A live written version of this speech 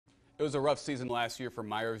It was a rough season last year for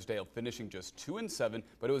Meyersdale, finishing just 2-7,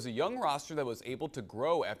 but it was a young roster that was able to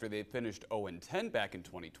grow after they finished 0-10 back in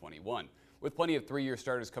 2021. With plenty of three-year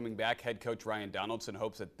starters coming back, head coach Ryan Donaldson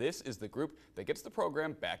hopes that this is the group that gets the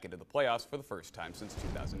program back into the playoffs for the first time since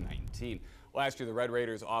 2019. Last year, the Red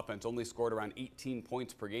Raiders offense only scored around 18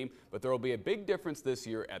 points per game, but there will be a big difference this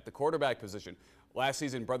year at the quarterback position. Last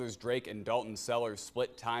season, brothers Drake and Dalton Sellers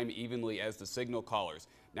split time evenly as the signal callers.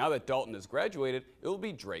 Now that Dalton has graduated, it will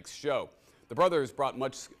be Drake's show. The brothers brought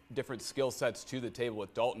much different skill sets to the table,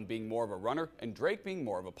 with Dalton being more of a runner and Drake being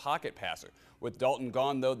more of a pocket passer. With Dalton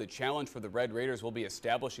gone, though, the challenge for the Red Raiders will be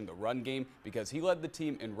establishing the run game because he led the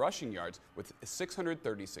team in rushing yards with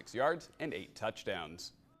 636 yards and 8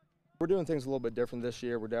 touchdowns. We're doing things a little bit different this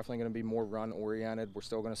year. We're definitely going to be more run-oriented. We're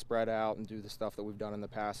still going to spread out and do the stuff that we've done in the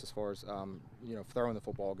past as far as throwing the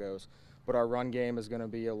football goes. But our run game is going to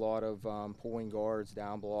be a lot of pulling guards,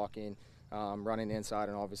 down blocking, running inside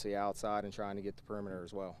and obviously outside, and trying to get the perimeter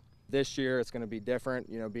as well. This year it's going to be different,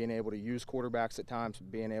 being able to use quarterbacks at times,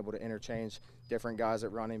 being able to interchange different guys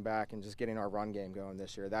at running back, and just getting our run game going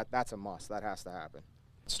this year. That's a must. That has to happen.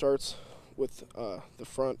 It starts with the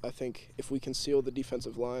front. I think if we can seal the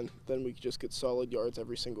defensive line, then we can just get solid yards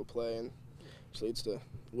every single play, and which leads to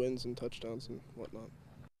wins and touchdowns and whatnot.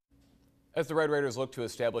 As the Red Raiders look to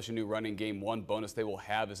establish a new running game, one bonus they will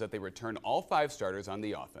have is that they return all 5 starters on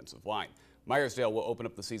the offensive line. Meyersdale will open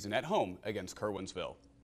up the season at home against Curwensville.